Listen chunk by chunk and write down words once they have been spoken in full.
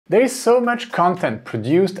There is so much content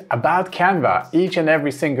produced about Canva each and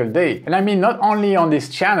every single day. And I mean, not only on this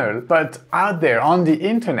channel, but out there on the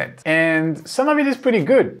internet. And some of it is pretty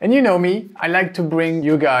good. And you know me, I like to bring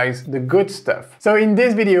you guys the good stuff. So in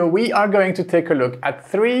this video, we are going to take a look at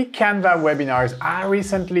 3 Canva webinars I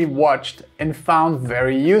recently watched and found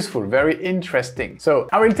very useful, very interesting. So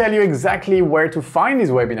I will tell you exactly where to find these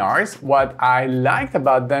webinars, what I liked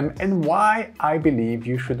about them, and why I believe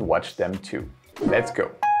you should watch them too. Let's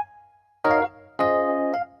go.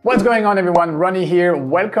 What's going on, everyone? Ronnie here.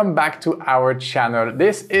 Welcome back to our channel.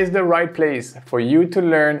 This is the right place for you to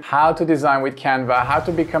learn how to design with Canva, how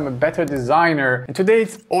to become a better designer. And today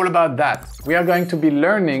it's all about that. We are going to be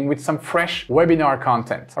learning with some fresh webinar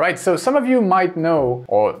content. All right, so some of you might know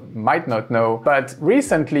or might not know, but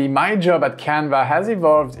recently my job at Canva has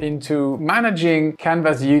evolved into managing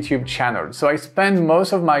Canva's YouTube channel. So I spend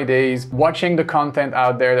most of my days watching the content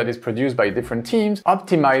out there that is produced by different teams,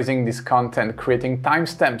 optimizing this content, creating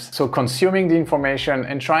timestamps. So consuming the information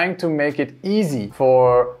and trying to make it easy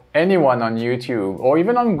for anyone on YouTube or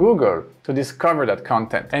even on Google to discover that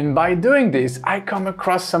content. And by doing this, I come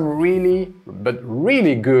across some really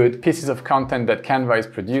good pieces of content that Canva is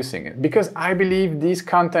producing, because I believe this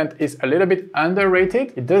content is a little bit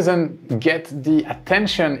underrated. It doesn't get the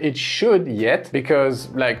attention it should yet because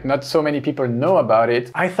not so many people know about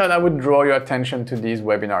it. I thought I would draw your attention to these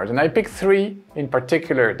webinars, and I picked 3 in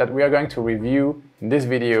particular that we are going to review in this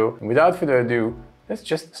video. And without further ado, let's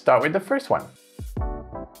just start with the first one.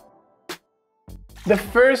 The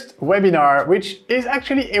first webinar, which is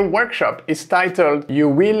actually a workshop, is titled "You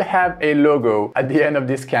Will Have a Logo at the End of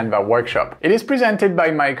this Canva Workshop." It is presented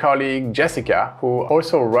by my colleague Jessica, who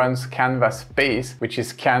also runs Canva Space, which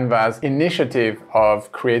is Canva's initiative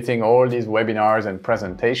of creating all these webinars and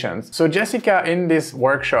presentations. So Jessica in this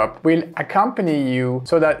workshop will accompany you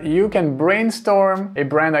so that you can brainstorm a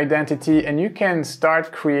brand identity and you can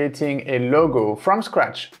start creating a logo from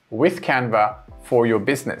scratch with Canva for your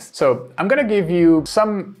business. So I'm gonna give you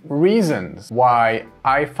some reasons why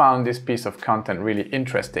I found this piece of content really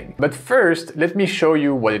interesting. But first, let me show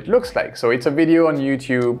you what it looks like. So it's a video on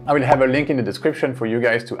YouTube. I will have a link in the description for you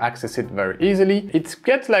guys to access it very easily. It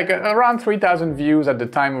gets around 3,000 views at the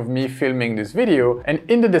time of me filming this video. And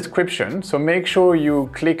in the description, so make sure you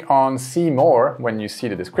click on see more when you see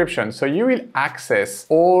the description, so you will access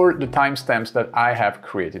all the timestamps that I have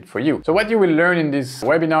created for you. So what you will learn in this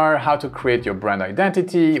webinar: how to create your brand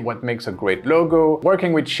identity, what makes a great logo,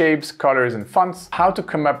 working with shapes, colors, and fonts, how to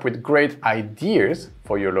come up with great ideas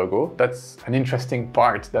for your logo. That's an interesting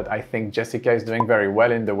part that I think Jessica is doing very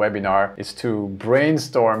well in the webinar, is to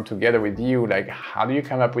brainstorm together with you, how do you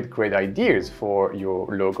come up with great ideas for your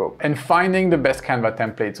logo? And finding the best Canva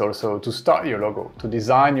templates also to start your logo, to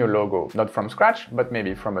design your logo, not from scratch, but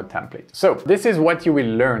maybe from a template. So this is what you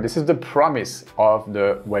will learn. This is the promise of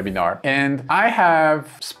the webinar. And I have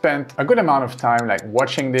spent a good amount of time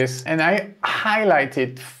watching this, and I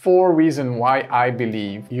highlighted 4 reasons why I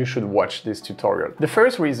believe you should watch this tutorial. The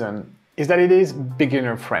first reason is that it is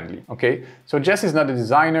beginner friendly, okay? So Jess is not a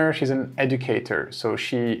designer, she's an educator. So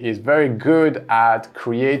she is very good at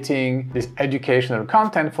creating this educational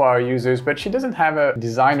content for our users, but she doesn't have a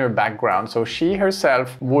designer background. So she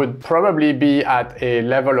herself would probably be at a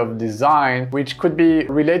level of design which could be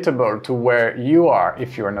relatable to where you are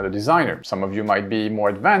if you're not a designer. Some of you might be more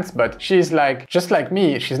advanced, but she's just like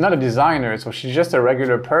me, she's not a designer, so she's just a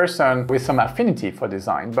regular person with some affinity for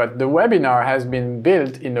design. But the webinar has been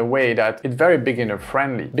built in a way that it's very beginner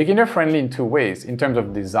friendly. Beginner friendly in 2 ways: in terms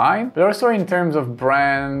of design, but also in terms of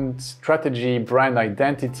brand strategy, brand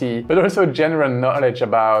identity, but also general knowledge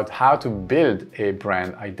about how to build a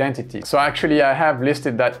brand identity. So actually I have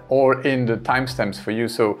listed that all in the timestamps for you.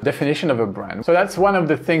 So definition of a brand. So that's one of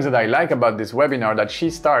the things that I like about this webinar, that she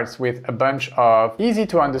starts with a bunch of easy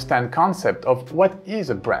to understand concept of what is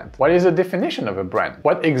a brand? What is the definition of a brand?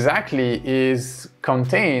 What exactly is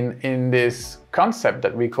contained in this concept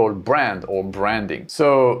that we call brand or branding?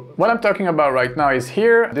 So what I'm talking about right now is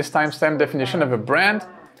here, this timestamp definition of a brand.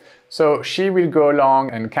 So she will go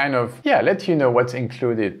along and let you know what's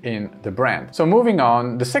included in the brand. So moving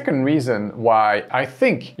on, the second reason why I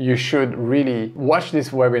think you should really watch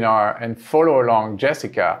this webinar and follow along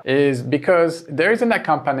Jessica is because there is an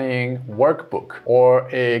accompanying workbook or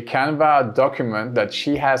a Canva document that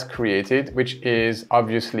she has created, which is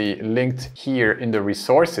obviously linked here in the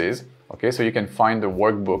resources. Okay, so you can find the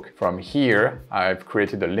workbook from here. I've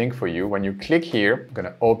created a link for you. When you click here, I'm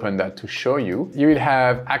gonna open that to show you. You will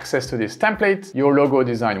have access to this template, your logo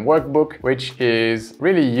design workbook, which is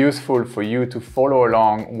really useful for you to follow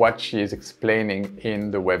along what she is explaining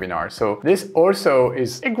in the webinar. So this also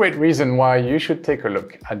is a great reason why you should take a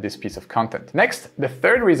look at this piece of content. Next, the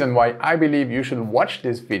third reason why I believe you should watch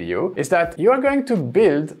this video is that you are going to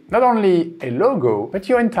build not only a logo, but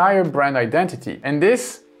your entire brand identity. And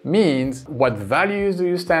this means what values do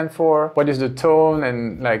you stand for, what is the tone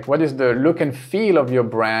and like what is the look and feel of your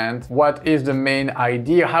brand, what is the main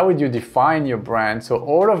idea, how would you define your brand. So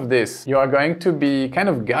all of this you are going to be kind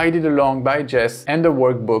of guided along by Jess and the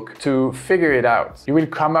workbook to figure it out. You will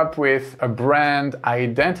come up with a brand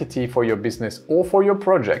identity for your business or for your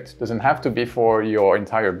project. It doesn't have to be for your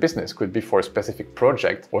entire business, could be for a specific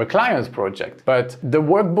project or a client's project. But the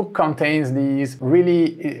workbook contains these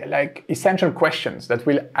really like essential questions that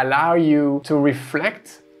will allow you to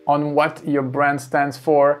reflect on what your brand stands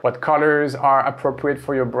for, what colors are appropriate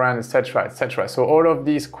for your brand, etc., etc. So all of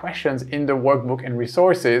these questions in the workbook and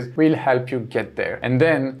resources will help you get there. And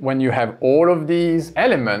then when you have all of these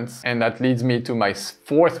elements, and that leads me to my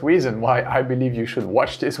fourth reason why I believe you should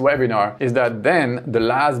watch this webinar, is that then the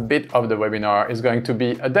last bit of the webinar is going to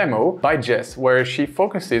be a demo by Jess, where she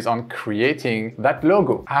focuses on creating that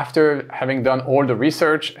logo. After having done all the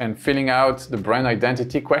research and filling out the brand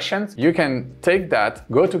identity questions, you can take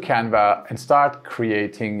that, go to Canva and start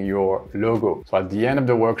creating your logo. So at the end of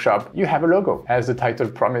the workshop, you have a logo, as the title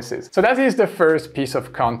promises. So that is the first piece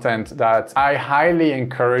of content that I highly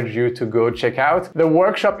encourage you to go check out. The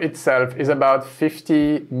workshop itself is about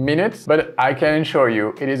 50 minutes, but I can assure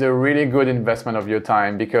you it is a really good investment of your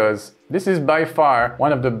time, because this is by far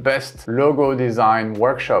one of the best logo design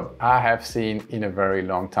workshops I have seen in a very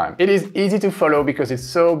long time. It is easy to follow because it's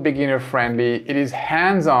so beginner friendly. It is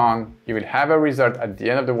hands-on. You will have a result at the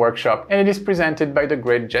end of the workshop, and it is presented by the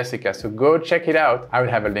great Jessica. So go check it out. I will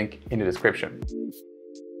have a link in the description.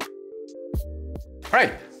 All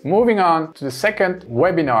right. Moving on to the second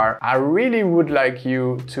webinar I really would like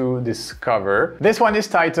you to discover. This one is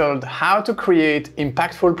titled How to Create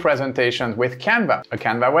Impactful Presentations with Canva, a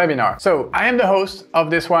Canva webinar. So I am the host of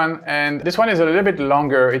this one, and this one is a little bit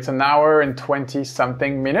longer. It's an hour and 20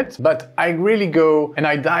 something minutes, but I really go and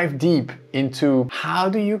I dive deep into how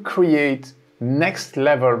do you create next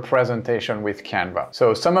level presentation with Canva.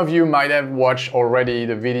 So some of you might have watched already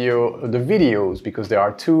the videos, because there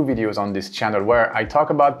are 2 videos on this channel where I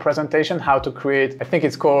talk about presentation, how to create, I think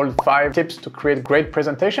it's called 5 tips to create great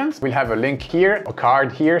presentations. We'll have a link here, a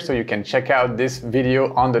card here, so you can check out this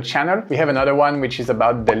video on the channel. We have another one which is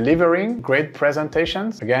about delivering great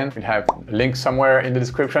presentations. Again, we'll have a link somewhere in the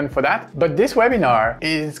description for that. But this webinar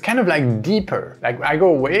is kind of like deeper, like I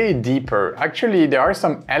go way deeper. Actually, there are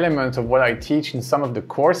some elements of what I teach in some of the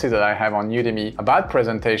courses that I have on Udemy about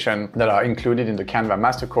presentation that are included in the Canva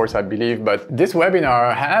Master Course, I believe. But this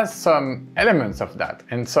webinar has some elements of that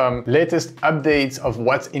and some latest updates of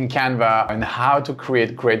what's in Canva and how to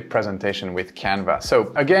create great presentation with Canva.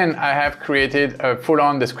 So again, I have created a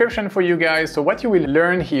full-on description for you guys. So what you will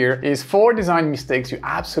learn here is 4 design mistakes you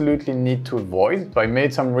absolutely need to avoid. So I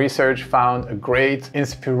made some research, found a great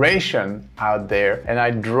inspiration out there, and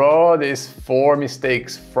I draw these 4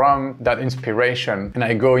 mistakes from that inspiration, and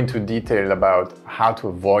I go into detail about how to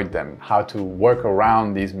avoid them, how to work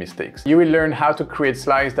around these mistakes. You will learn how to create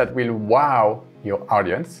slides that will wow your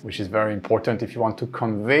audience, which is very important if you want to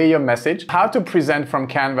convey your message, how to present from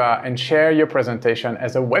Canva and share your presentation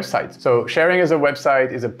as a website. So sharing as a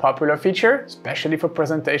website is a popular feature, especially for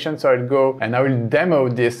presentations. So I'll go and I will demo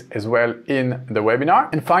this as well in the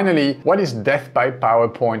webinar. And finally, what is death by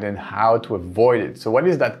PowerPoint and how to avoid it? So what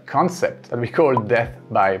is that concept that we call death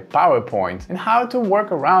by PowerPoint and how to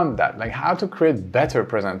work around that, like how to create better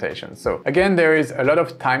presentations. So again, there is a lot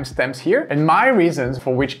of timestamps here, and my reasons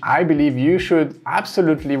for which I believe you should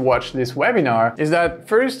absolutely watch this webinar is that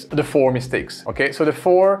first, the 4 mistakes. Okay, so the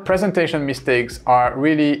 4 presentation mistakes are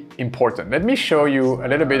really important. Let me show you a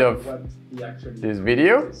little bit of this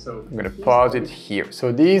video. I'm going to pause it here.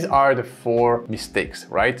 So these are the 4 mistakes,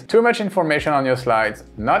 right? Too much information on your slides,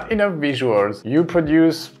 not enough visuals, you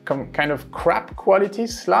produce kind of crap quality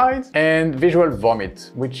slides, and visual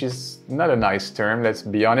vomit, which is not a nice term, let's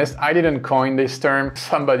be honest. I didn't coin this term,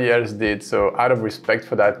 somebody else did. So out of respect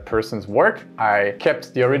for that person's work, I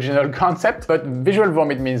kept the original concept. But visual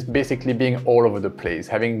vomit means basically being all over the place,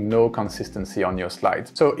 having no consistency on your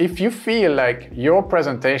slides. So if you feel like your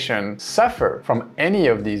presentation suffer from any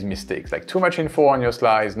of these mistakes, like too much info on your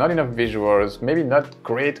slides, not enough visuals, maybe not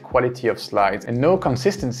great quality of slides, and no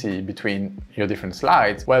consistency between your different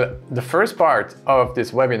slides, well, the first part of of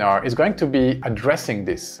this webinar is going to be addressing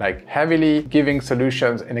this, like heavily giving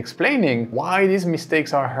solutions and explaining why these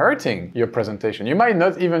mistakes are hurting your presentation. You might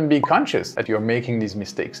not even be conscious that you're making these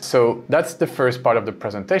mistakes. So that's the first part of the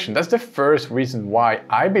presentation. That's the first reason why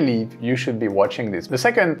I believe you should be watching this. The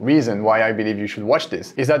second reason why I believe you should watch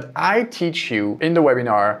this is that I teach you in the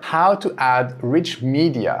webinar how to add rich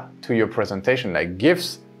media to your presentation, like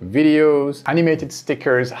GIFs, videos, animated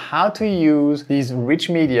stickers, how to use these rich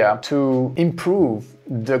media to improve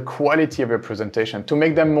the quality of your presentation, to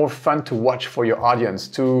make them more fun to watch for your audience,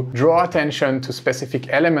 to draw attention to specific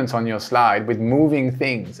elements on your slide with moving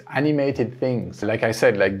things, animated things, like I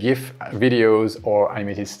said, like GIF videos or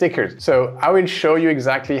animated stickers. So I will show you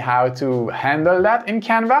exactly how to handle that in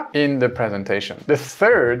Canva in the presentation. The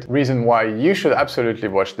third reason why you should absolutely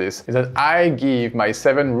watch this is that I give my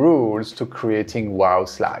 7 rules to creating wow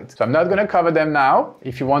slides. So I'm not going to cover them now.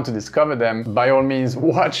 If you want to discover them, by all means,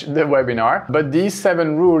 watch the webinar. But these 7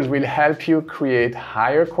 rules will help you create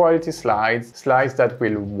higher quality slides, slides that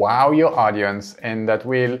will wow your audience and that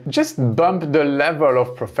will just bump the level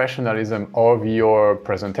of professionalism of your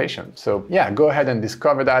presentation. So yeah, go ahead and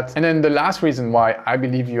discover that. And then the last reason why I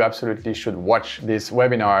believe you absolutely should watch this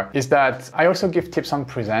webinar is that I also give tips on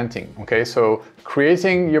presenting, okay? So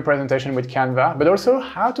creating your presentation with Canva, but also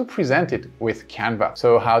how to present it with Canva.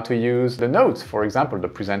 So how to use the notes, for example, the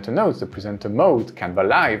presenter notes, the presenter mode, Canva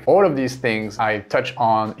Live, all of these things I touch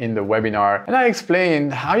on in the webinar, and I explain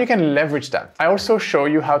how you can leverage that. I also show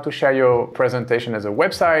you how to share your presentation as a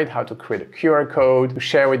website, how to create a QR code to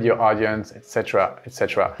share with your audience, etc.,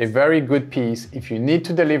 etc. A very good piece if you need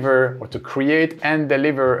to deliver or to create and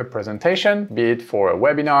deliver a presentation, be it for a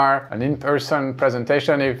webinar, an in-person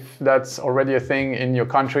presentation if that's already a thing in your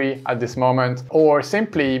country at this moment, or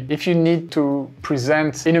simply if you need to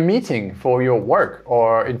present in a meeting for your work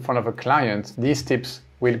or in front of a client. These tips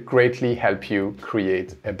will greatly help you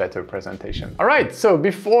create a better presentation. All right, so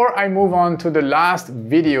before I move on to the last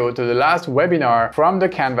video, to the last webinar from the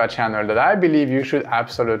Canva channel that I believe you should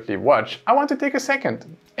absolutely watch, I want to take a second.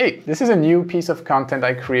 Hey, this is a new piece of content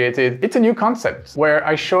I created. It's a new concept where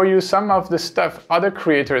I show you some of the stuff other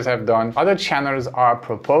creators have done, other channels are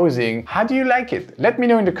proposing. How do you like it? Let me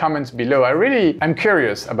know in the comments below. I'm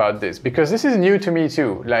curious about this because this is new to me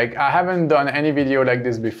too. Like, I haven't done any video like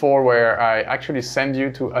this before where I actually send you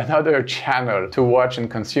to another channel to watch and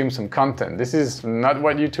consume some content. This is not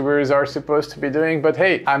what YouTubers are supposed to be doing, but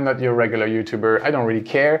hey, I'm not your regular YouTuber. I don't really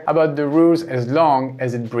care about the rules as long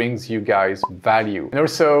as it brings you guys value. And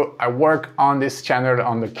also, I work on this channel,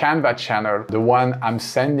 on the Canva channel, the one I'm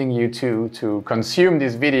sending you to consume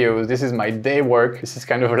these videos. This is my day work. This is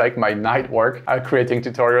kind of like my night work, creating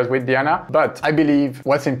tutorials with Diana. But I believe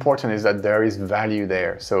what's important is that there is value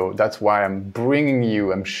there. So that's why I'm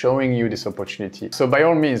showing you this opportunity. So by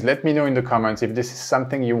all means, let me know in the comments if this is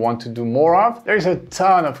something you want to do more of. There's a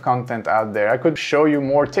ton of content out there. I could show you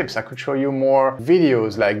more tips. I could show you more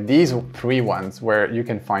videos like these 3 ones where you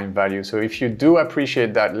can find value. So if you do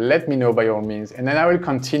appreciate that, let me know by all means, and then I will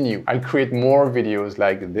continue. I'll create more videos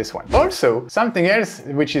like this one. Also, something else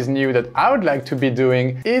which is new that I would like to be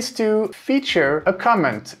doing is to feature a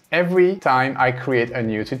comment every time I create a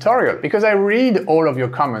new tutorial, because I read all of your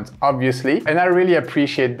comments, obviously, and I really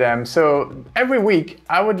appreciate them. So every week,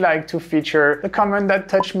 I would like to feature the comment that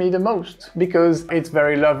touched me the most because it's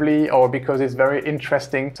very lovely or because it's very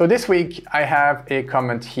interesting. So this week, I have a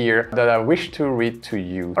comment here that I wish to read to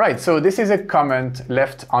you. All right, so this is a comment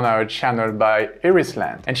left on our channel by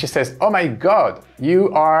Irisland, and she says, "Oh my God,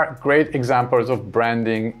 you are great examples of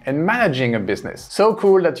branding and managing a business. So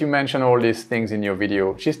cool that you mention all these things in your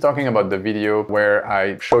video." She's talking about the video where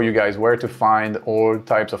I show you guys where to find all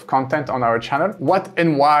types of content on our channel, what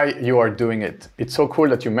and why you are doing it. It's so cool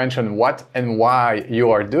that you mention what and why you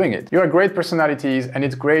are doing it. You are great personalities and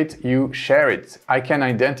it's great you share it. I can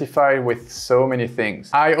identify with so many things.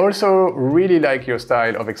 I also really like your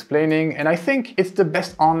style of explaining, and I think it's the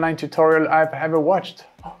best online tutorial I've ever watched.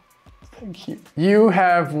 Thank you. You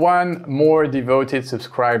have one more devoted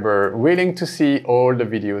subscriber willing to see all the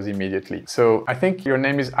videos immediately. So I think your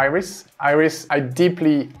name is Iris. Iris, I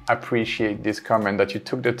deeply appreciate this comment that you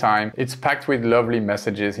took the time. It's packed with lovely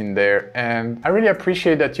messages in there. And I really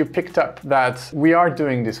appreciate that you picked up that we are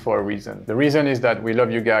doing this for a reason. The reason is that we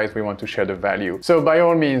love you guys. We want to share the value. So by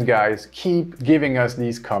all means, guys, keep giving us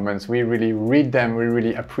these comments. We really read them. We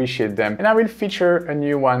really appreciate them. And I will feature a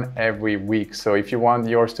new one every week. So if you want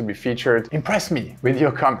yours to be featured, impress me with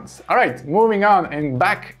your comments. All right, moving on and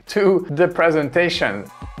back to the presentation.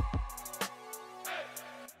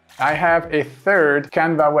 I have a third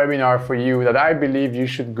Canva webinar for you that I believe you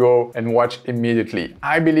should go and watch immediately.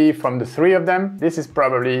 I believe from the three of them, this is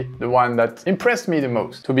probably the one that impressed me the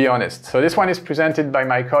most, to be honest. So this one is presented by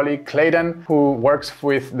my colleague Clayton, who works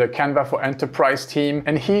with the Canva for Enterprise team,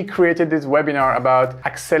 and he created this webinar about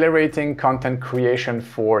accelerating content creation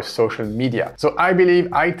for social media. So I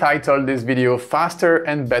believe I titled this video Faster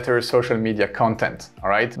and Better Social Media Content, all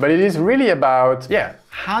right? But it is really about,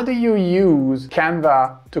 how do you use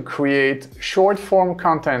Canva to create short form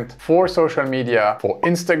content for social media, for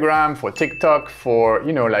Instagram, for TikTok, for,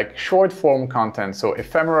 like short form content. So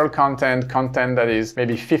ephemeral content that is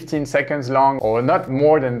maybe 15 seconds long or not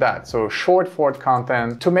more than that. So short form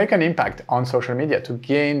content to make an impact on social media, to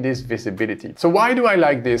gain this visibility. So why do I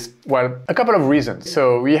like this? Well, a couple of reasons.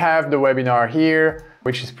 So we have the webinar here,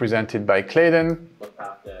 which is presented by Clayton.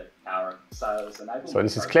 So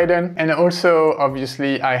this is Clayton, and also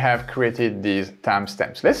obviously I have created these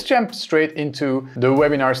timestamps. Let's jump straight into the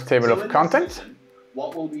webinar's table of content. Session,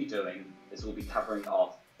 what we'll be doing is we'll be covering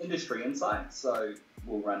off industry insights. So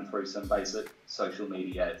we'll run through some basic social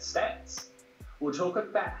media stats. We'll talk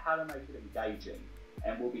about how to make it engaging,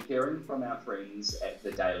 and we'll be hearing from our friends at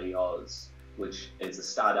the Daily Oz, which is a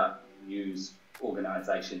startup news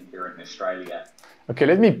organization here in Australia. Okay,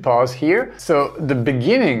 let me pause here. So the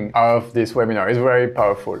beginning of this webinar is very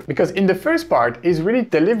powerful because in the first part is really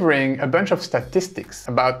delivering a bunch of statistics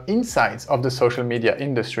about insights of the social media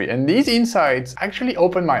industry. And these insights actually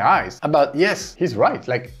opened my eyes about, yes, he's right.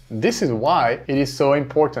 Like, this is why it is so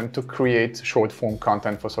important to create short form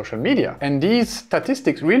content for social media. And these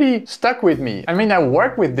statistics really stuck with me. I mean, I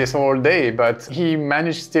work with this all day, but he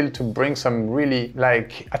managed still to bring some really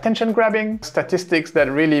like attention grabbing statistics that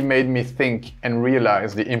really made me think and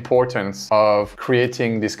realize the importance of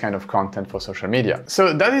creating this kind of content for social media.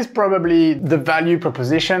 So that is probably the value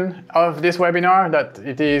proposition of this webinar, that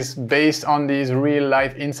it is based on these real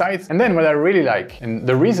life insights. And then what I really like, and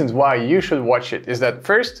the reasons why you should watch it, is that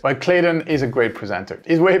first, well, Clayton is a great presenter.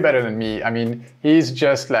 He's way better than me. I mean, he's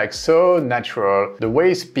just like so natural. The way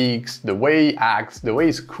he speaks, the way he acts, the way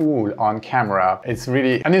he's cool on camera, it's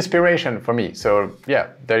really an inspiration for me. So yeah,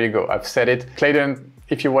 there you go. I've said it. Clayton,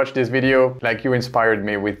 if you watch this video, like, you inspired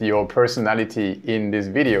me with your personality in this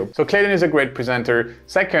video. So Clayton is a great presenter.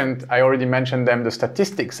 Second, I already mentioned the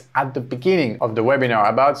statistics at the beginning of the webinar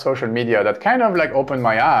about social media that kind of like opened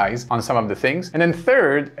my eyes on some of the things. And then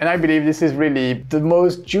third, and I believe this is really the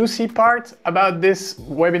most juicy part about this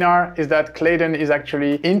webinar, is that Clayton is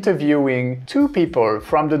actually interviewing two people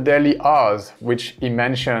from the Daily Oz, which he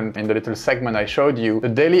mentioned in the little segment I showed you. The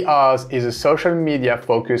Daily Oz is a social media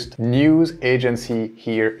focused news agency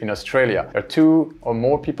here in Australia. There are two or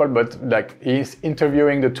more people, but like, he's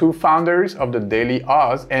interviewing the two founders of the Daily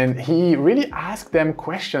Oz, and he really asked them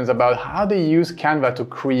questions about how they use Canva to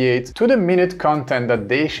create to-the-minute content that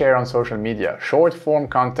they share on social media. Short form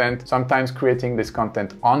content, sometimes creating this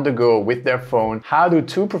content on the go with their phone. How do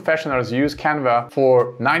two professionals use Canva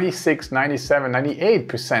for 96, 97,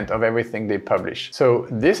 98% of everything they publish? So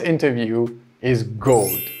this interview is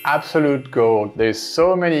gold, absolute gold. There's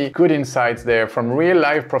so many good insights there from real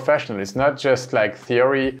life professionals. It's not just like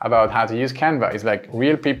theory about how to use Canva. It's like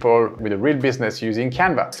real people with a real business using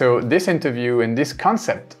Canva. So this interview and this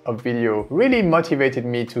concept of video really motivated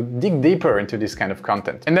me to dig deeper into this kind of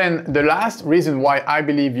content. And then the last reason why I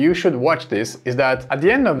believe you should watch this is that at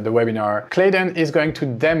the end of the webinar, Clayton is going to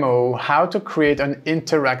demo how to create an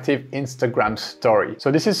interactive Instagram story.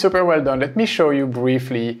 So this is super well done. Let me show you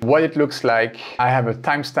briefly what it looks like. I have a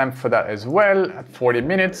timestamp for that as well at 40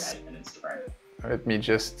 minutes. Let me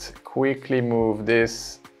just quickly move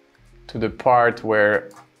this to the part where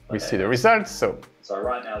we see the results. So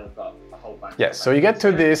right now we've got a whole bunch. Yes, so you get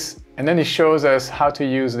to this, and then it shows us how to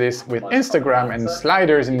use this with Instagram and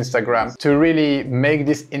sliders in Instagram to really make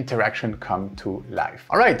this interaction come to life.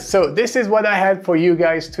 All right, so this is what I had for you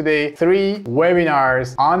guys today. 3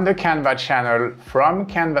 webinars on the Canva channel from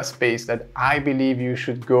Canva Space that I believe you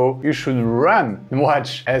should run and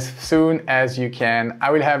watch as soon as you can. I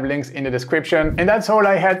will have links in the description. And that's all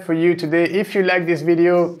I had for you today. If you like this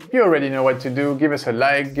video, you already know what to do. Give us a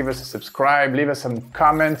like, give us a subscribe, leave us some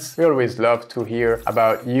comments. We always love to hear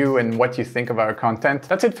about you and what you think of our content.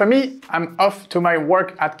 That's it for me. I'm off to my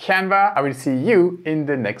work at Canva. I will see you in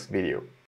the next video.